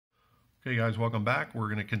Okay guys, welcome back. We're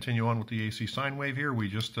going to continue on with the AC sine wave here. We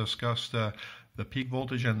just discussed the peak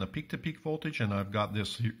voltage and the peak-to-peak voltage, and I've got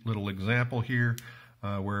this little example here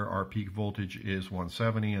where our peak voltage is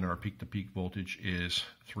 170 and our peak-to-peak voltage is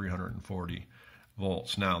 340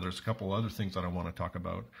 volts. Now, there's a couple other things that I want to talk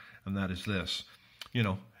about, and that is this. You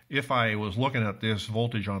know, if I was looking at this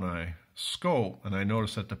voltage on a scope and I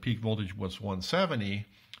noticed that the peak voltage was 170,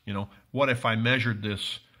 you know, what if I measured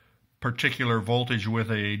this particular voltage with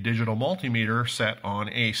a digital multimeter set on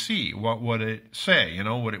AC? What would it say? You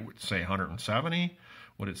know, would it say 170?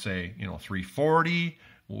 Would it say, 340?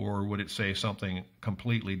 Or would it say something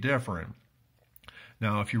completely different?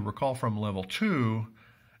 Now, if you recall from level 2,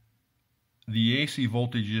 the AC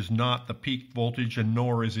voltage is not the peak voltage, and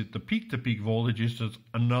nor is it the peak-to-peak voltage. It's just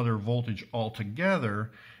another voltage altogether.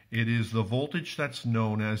 It is the voltage that's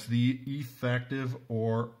known as the effective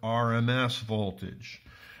or RMS voltage.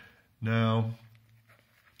 Now,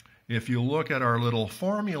 if you look at our little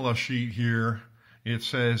formula sheet here, it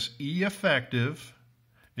says E effective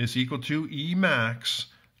is equal to E max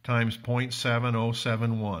times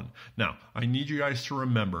 0.7071. Now, I need you guys to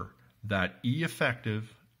remember that E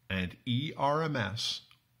effective and E RMS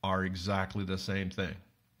are exactly the same thing.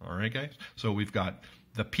 All right, guys? So we've got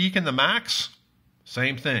the peak and the max,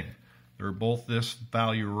 same thing. They're both this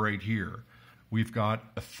value right here. We've got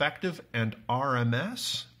effective and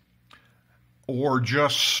RMS, or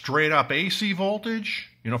just straight up AC voltage.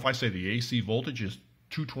 If I say the AC voltage is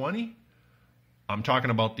 220, I'm talking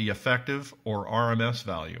about the effective or RMS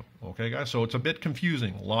value. Okay, guys? So it's a bit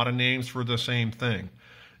confusing. A lot of names for the same thing.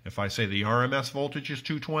 If I say the RMS voltage is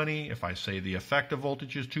 220, if I say the effective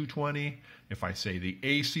voltage is 220, if I say the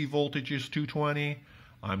AC voltage is 220,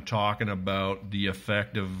 I'm talking about the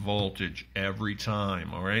effective voltage every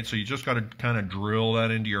time. All right? So you just got to kind of drill that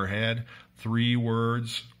into your head. 3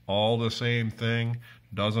 words, all the same thing,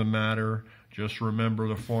 doesn't matter. Just remember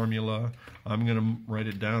the formula. I'm going to write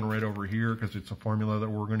it down right over here because it's a formula that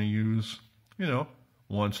we're going to use,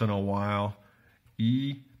 once in a while.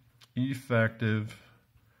 E effective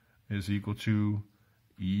is equal to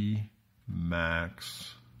E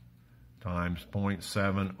max times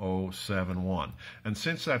 0.7071. And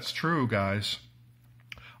since that's true, guys,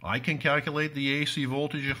 I can calculate the AC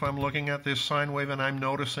voltage if I'm looking at this sine wave and I'm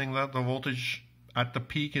noticing that the voltage at the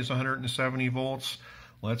peak is 170 volts.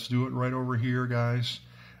 Let's do it right over here, guys.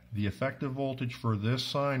 The effective voltage for this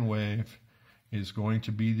sine wave is going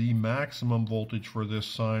to be the maximum voltage for this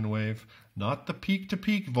sine wave, not the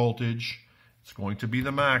peak-to-peak voltage. It's going to be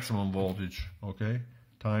the maximum voltage, okay,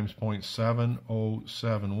 times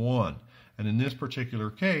 0.7071. And in this particular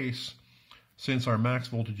case, since our max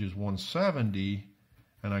voltage is 170,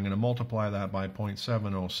 and I'm going to multiply that by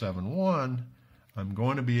 0.7071, I'm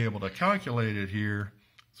going to be able to calculate it here.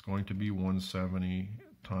 It's going to be 170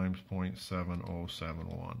 times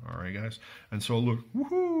 0.7071. All right, guys? And so look,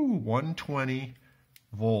 woohoo, 120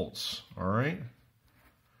 volts. All right?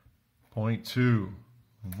 0.2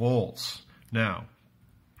 volts. Now,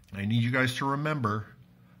 I need you guys to remember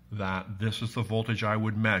that this is the voltage I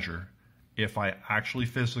would measure if I actually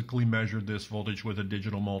physically measured this voltage with a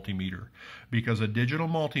digital multimeter. Because a digital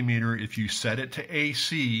multimeter, if you set it to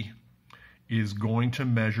AC, is going to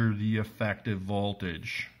measure the effective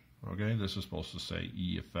voltage. Okay, this is supposed to say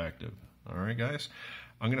E effective. All right, guys?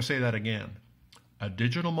 I'm going to say that again. A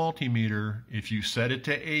digital multimeter, if you set it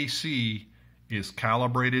to AC, is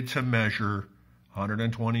calibrated to measure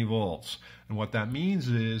 120 volts. And what that means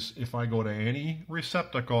is if I go to any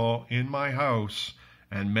receptacle in my house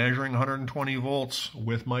and measuring 120 volts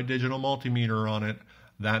with my digital multimeter on it,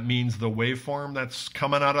 that means the waveform that's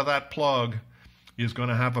coming out of that plug is going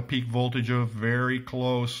to have a peak voltage of very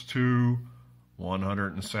close to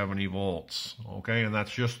 170 volts. Okay, and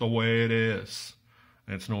that's just the way it is.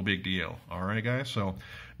 It's no big deal. All right, guys? So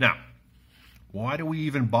now, why do we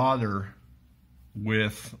even bother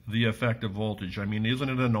with the effective voltage? I mean, isn't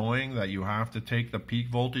it annoying that you have to take the peak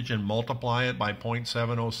voltage and multiply it by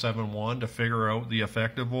 0.7071 to figure out the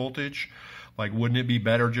effective voltage? Like, wouldn't it be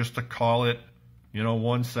better just to call it,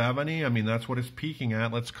 170? I mean, that's what it's peaking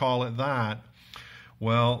at. Let's call it that.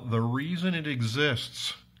 Well, the reason it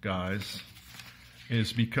exists, guys,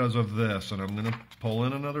 is because of this. And I'm going to pull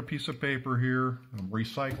in another piece of paper here. I'm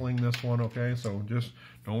recycling this one, okay? So just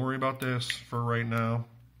don't worry about this for right now.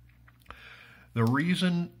 The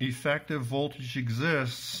reason effective voltage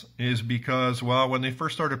exists is because, well, when they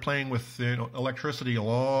first started playing with electricity a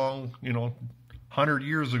long, 100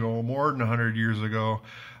 years ago, more than 100 years ago,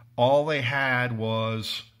 all they had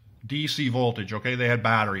was DC voltage, okay? They had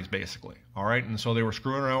batteries, basically, all right? And so they were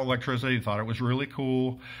screwing around with electricity, thought it was really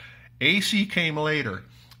cool. AC came later.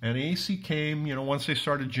 And AC came, once they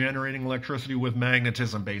started generating electricity with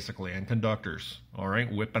magnetism, basically, and conductors, all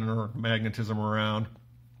right, whipping magnetism around.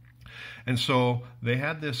 And so they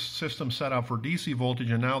had this system set up for DC voltage,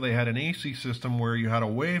 and now they had an AC system where you had a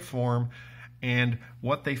waveform. And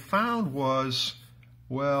what they found was,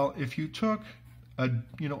 well, if you took a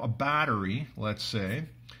battery, let's say,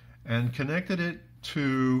 and connected it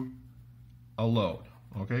to a load,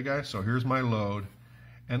 okay, guys? So here's my load.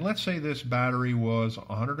 And let's say this battery was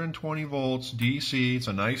 120 volts DC. It's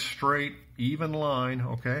a nice straight, even line,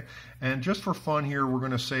 okay? And just for fun here, we're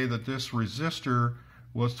going to say that this resistor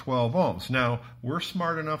was 12 ohms. Now, we're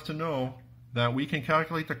smart enough to know that we can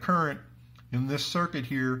calculate the current in this circuit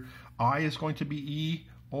here. I is going to be E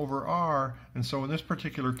over R. And so in this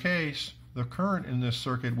particular case, the current in this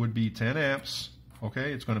circuit would be 10 amps,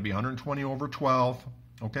 okay? It's going to be 120 over 12,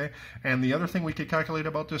 okay? And the other thing we could calculate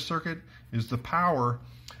about this circuit is the power.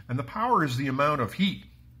 And the power is the amount of heat,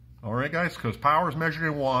 all right, guys? Because power is measured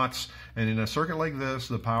in watts, and in a circuit like this,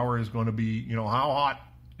 the power is going to be, how hot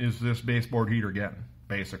is this baseboard heater getting,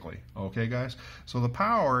 basically, okay, guys? So the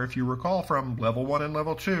power, if you recall from level 1 and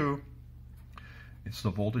level 2, it's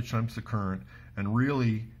the voltage times the current, and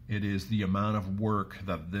really it is the amount of work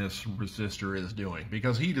that this resistor is doing,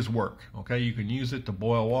 because heat is work, okay? You can use it to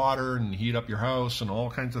boil water and heat up your house and all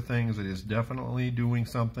kinds of things. It is definitely doing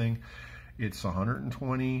something. It's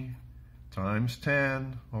 120 times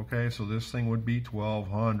 10, okay? So this thing would be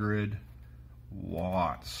 1200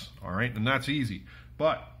 watts, all right? And that's easy.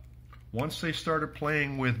 But once they started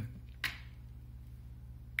playing with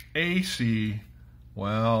AC,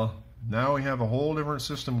 well, now we have a whole different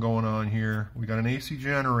system going on here. We got an AC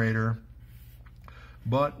generator,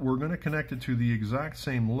 but we're going to connect it to the exact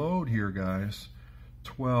same load here, guys,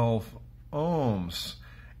 12 ohms.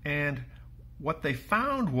 And what they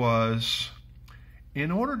found was,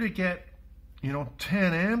 in order to get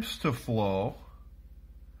 10 amps to flow,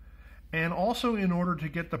 and also in order to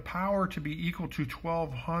get the power to be equal to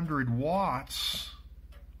 1200 watts,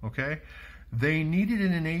 okay, they needed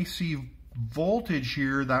an AC voltage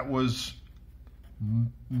here that was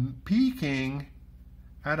peaking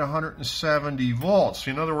at 170 volts.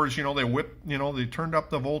 In other words, they turned up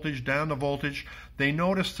the voltage, down the voltage. They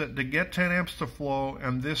noticed that to get 10 amps to flow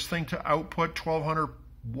and this thing to output 1200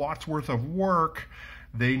 watts worth of work,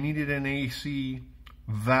 they needed an AC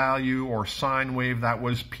value or sine wave that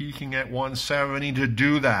was peaking at 170 to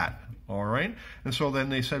do that, all right? And so then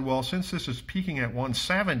they said, well, since this is peaking at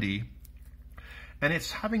 170, and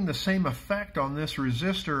it's having the same effect on this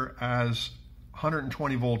resistor as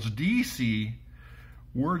 120 volts DC,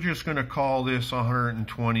 we're just going to call this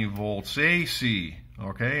 120 volts AC,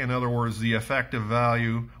 okay? In other words, the effective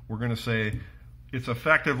value, we're going to say it's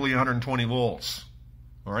effectively 120 volts,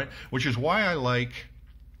 all right? Which is why I like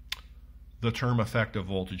the term effective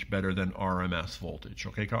voltage better than RMS voltage,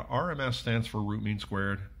 okay? RMS stands for root mean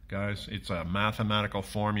squared, guys. It's a mathematical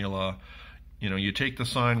formula. You take the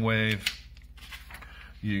sine wave,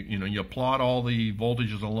 you plot all the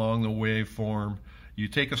voltages along the waveform, you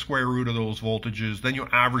take a square root of those voltages, then you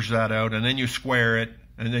average that out, and then you square it,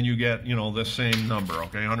 and then you get, the same number,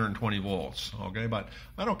 okay, 120 volts, okay? But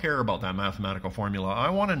I don't care about that mathematical formula. I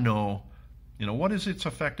want to know, what is its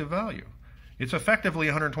effective value? It's effectively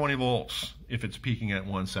 120 volts if it's peaking at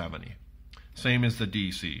 170. Same as the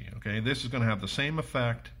DC, okay? This is going to have the same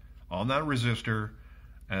effect on that resistor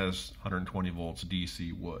as 120 volts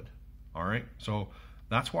DC would, all right? So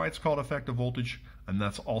that's why it's called effective voltage, and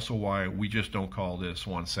that's also why we just don't call this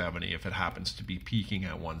 170 if it happens to be peaking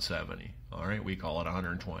at 170, all right? We call it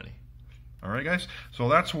 120, all right, guys? So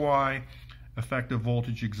that's why effective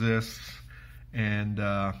voltage exists, and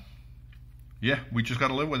yeah, we just got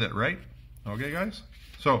to live with it, right? Okay, guys?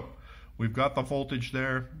 So we've got the voltage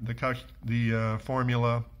there, the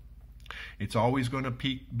formula. It's always going to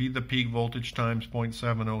be the peak voltage times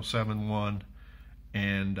 0.7071,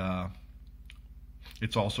 and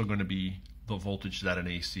it's also going to be the voltage that an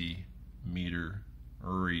AC meter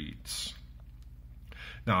reads.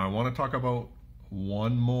 Now I want to talk about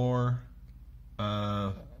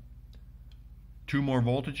two more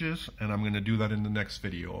voltages, and I'm going to do that in the next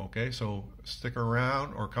video, okay? So stick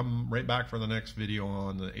around or come right back for the next video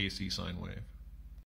on the AC sine wave.